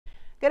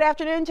Good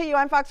afternoon to you.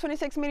 I'm Fox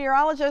 26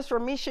 meteorologist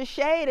Ramisha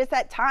Shade. It's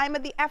that time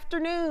of the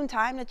afternoon,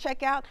 time to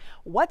check out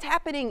what's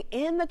happening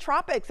in the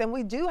tropics. And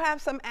we do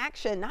have some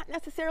action, not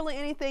necessarily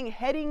anything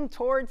heading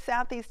towards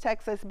southeast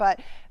Texas,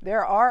 but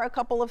there are a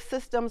couple of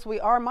systems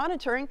we are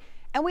monitoring.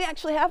 And we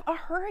actually have a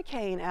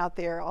hurricane out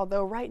there,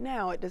 although right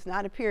now it does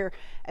not appear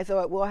as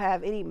though it will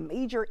have any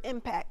major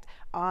impact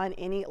on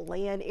any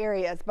land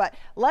areas. But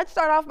let's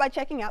start off by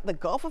checking out the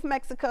Gulf of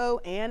Mexico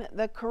and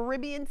the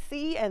Caribbean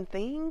Sea, and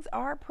things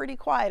are pretty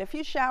quiet. A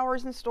few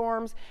showers and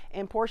storms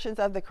in portions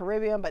of the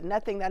Caribbean, but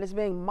nothing that is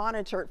being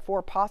monitored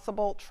for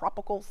possible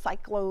tropical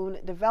cyclone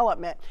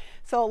development.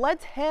 So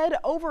let's head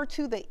over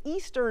to the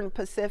Eastern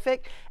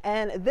Pacific,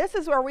 and this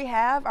is where we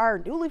have our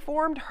newly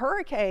formed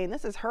hurricane.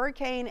 This is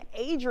Hurricane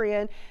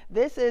Adrian.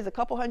 This is a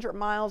couple hundred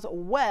miles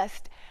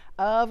west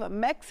of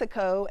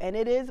Mexico, and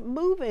it is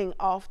moving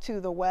off to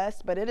the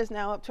west, but it is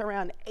now up to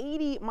around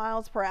 80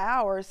 miles per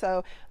hour.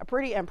 So a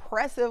pretty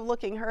impressive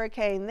looking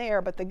hurricane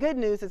there. But the good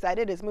news is that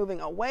it is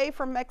moving away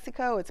from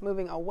Mexico. It's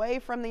moving away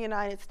from the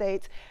United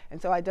States.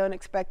 And so I don't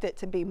expect it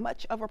to be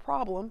much of a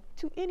problem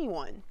to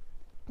anyone.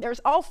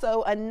 There's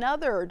also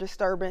another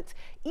disturbance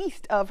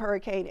east of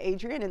Hurricane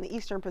Adrian in the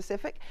Eastern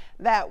Pacific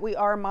that we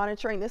are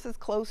monitoring. This is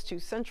close to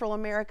Central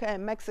America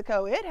and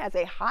Mexico. It has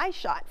a high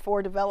shot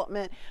for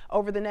development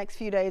over the next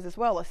few days as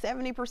well, a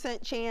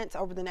 70% chance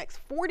over the next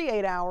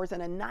 48 hours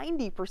and a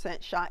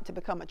 90% shot to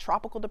become a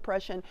tropical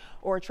depression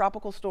or a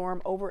tropical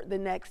storm over the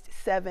next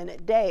 7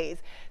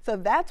 days. So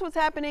that's what's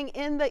happening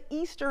in the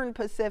Eastern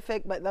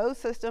Pacific, but those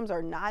systems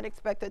are not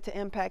expected to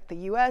impact the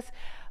U.S.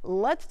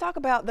 Let's talk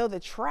about, though, the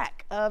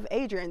track of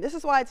Adrian. This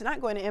is why it's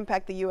not going to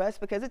impact the U.S.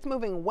 because it's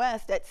moving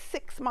west at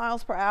 6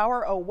 miles per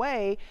hour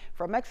away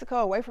from Mexico,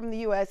 away from the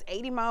U.S.,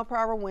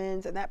 80-mile-per-hour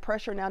winds, and that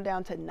pressure now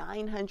down to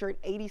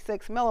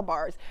 986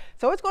 millibars.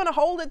 So it's going to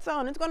hold its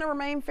own. It's going to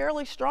remain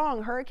fairly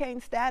strong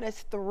hurricane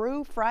status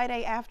through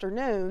Friday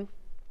afternoon.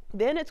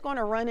 Then it's going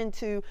to run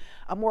into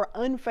a more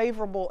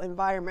unfavorable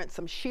environment,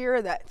 some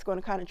shear that's going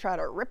to kind of try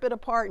to rip it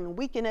apart and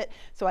weaken it.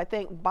 So I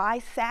think by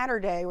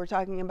Saturday, we're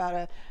talking about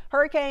a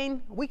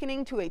hurricane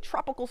weakening to a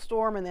tropical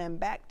storm and then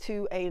back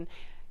to a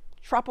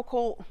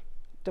tropical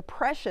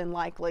depression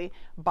likely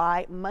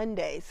by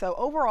Monday. So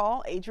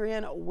overall,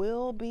 Adrian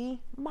will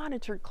be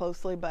monitored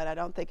closely, but I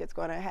don't think it's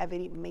going to have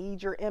any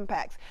major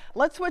impacts.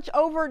 Let's switch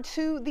over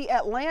to the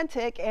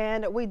Atlantic,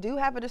 and we do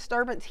have a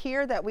disturbance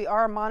here that we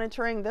are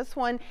monitoring. This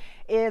one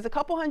is a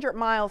couple hundred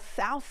miles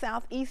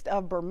southeast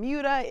of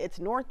Bermuda. It's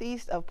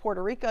northeast of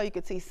Puerto Rico. You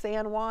can see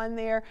San Juan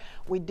there.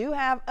 We do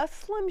have a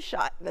slim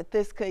shot that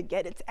this could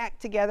get its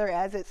act together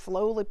as it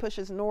slowly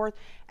pushes north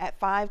at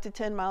 5 to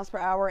 10 miles per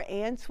hour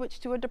and switch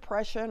to a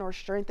depression or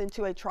strengthen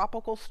to a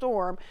tropical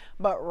storm.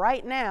 But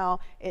right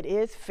now it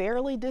is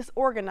fairly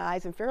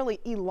disorganized and fairly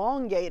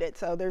elongated,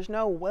 so there's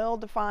no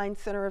well-defined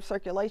center of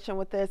circulation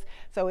with this.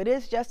 So it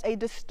is just a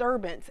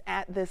disturbance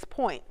at this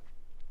point.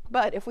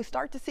 But if we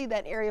start to see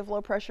that area of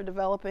low pressure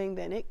developing,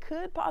 then it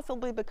could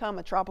possibly become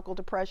a tropical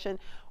depression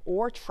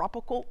or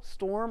tropical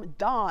storm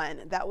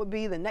dawn. That would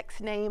be the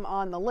next name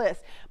on the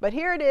list. But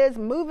here it is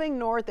moving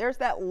north. There's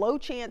that low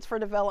chance for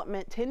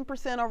development,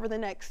 10% over the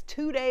next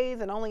 2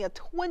 days and only a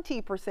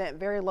 20%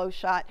 very low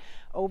shot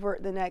over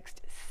the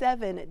next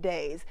 7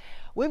 days.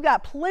 We've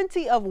got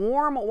plenty of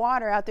warm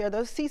water out there.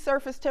 Those sea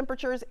surface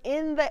temperatures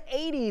in the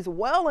 80s,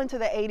 well into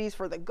the 80s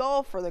for the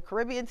Gulf, for the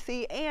Caribbean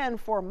Sea,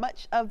 and for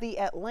much of the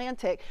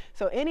Atlantic.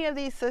 So any of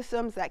these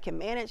systems that can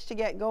manage to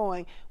get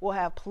going will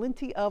have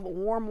plenty of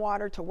warm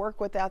water to work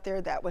with out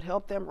there that would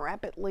help them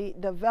rapidly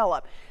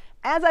develop.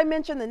 As I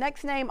mentioned, the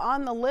next name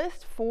on the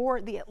list for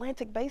the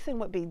Atlantic Basin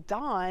would be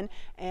Dawn,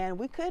 and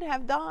we could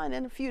have Dawn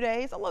in a few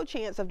days. A low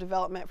chance of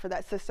development for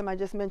that system I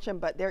just mentioned,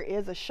 but there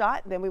is a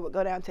shot. Then we would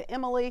go down to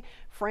Emily,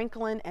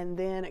 Franklin, and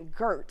then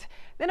Gert.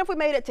 Then if we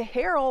made it to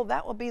Harold,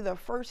 that would be the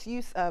first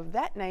use of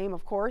that name,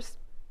 of course.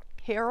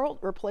 Harold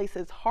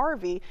replaces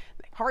Harvey.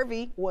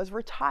 Harvey was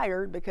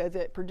retired because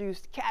it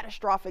produced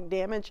catastrophic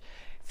damage.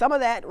 Some of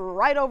that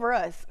right over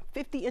us,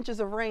 50 inches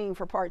of rain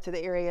for parts of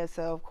the area.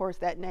 So of course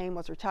that name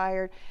was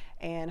retired,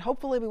 and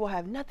hopefully we will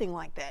have nothing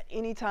like that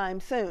anytime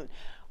soon.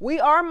 We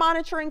are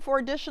monitoring for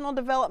additional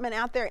development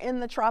out there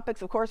in the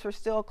tropics. Of course, we're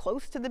still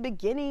close to the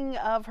beginning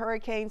of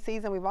hurricane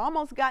season. We've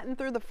almost gotten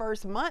through the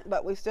first month,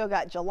 but we've still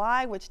got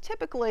July, which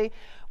typically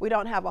we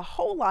don't have a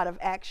whole lot of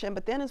action.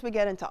 But then as we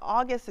get into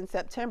August and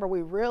September,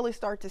 we really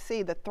start to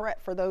see the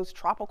threat for those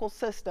tropical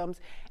systems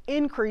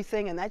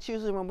increasing. And that's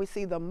usually when we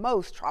see the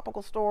most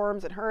tropical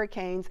storms and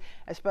hurricanes,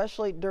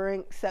 especially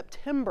during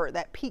September,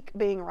 that peak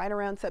being right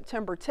around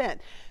September 10th.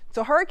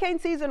 So hurricane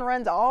season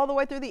runs all the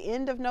way through the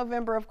end of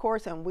November, of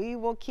course, and we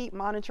will keep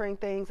monitoring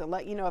things and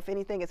let you know if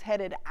anything is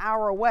headed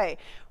our way.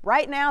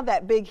 Right now,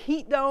 that big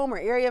heat dome or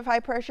area of high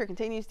pressure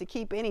continues to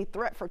keep any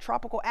threat for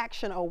tropical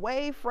action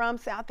away from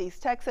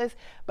southeast Texas.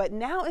 But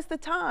now is the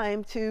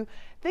time to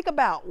think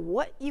about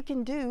what you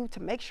can do to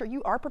make sure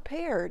you are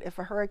prepared if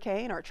a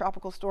hurricane or a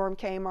tropical storm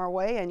came our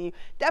way. And you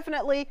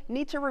definitely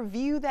need to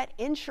review that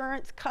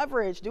insurance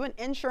coverage, do an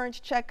insurance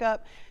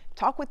checkup.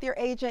 talk with your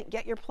agent,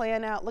 get your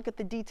plan out, look at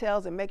the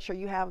details, and make sure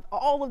you have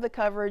all of the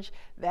coverage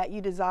that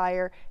you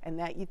desire and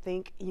that you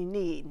think you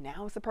need.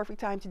 Now is the perfect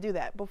time to do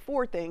that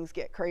before things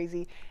get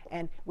crazy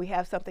and we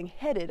have something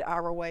headed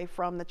our way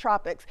from the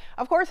tropics.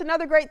 Of course,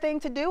 another great thing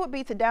to do would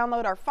be to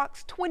download our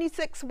Fox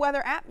 26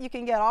 weather app. You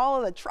can get all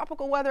of the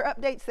tropical weather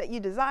updates that you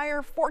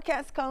desire,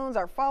 forecast cones,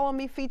 our Follow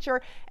Me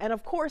feature, and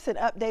of course an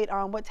update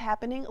on what's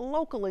happening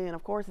locally. And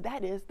of course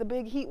that is the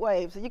big heat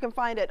wave. So you can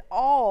find it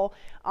all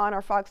on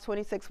our Fox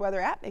 26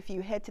 weather app. If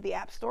you head to the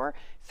App Store,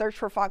 search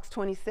for Fox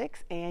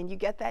 26 and you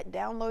get that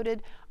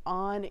downloaded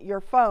on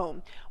your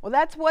phone. Well,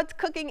 that's what's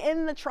cooking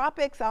in the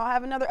tropics. I'll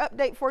have another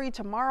update for you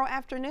tomorrow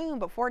afternoon.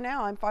 But for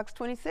now, I'm Fox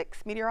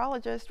 26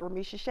 meteorologist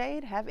Ramisha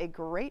Shade. Have a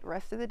great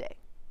rest of the day.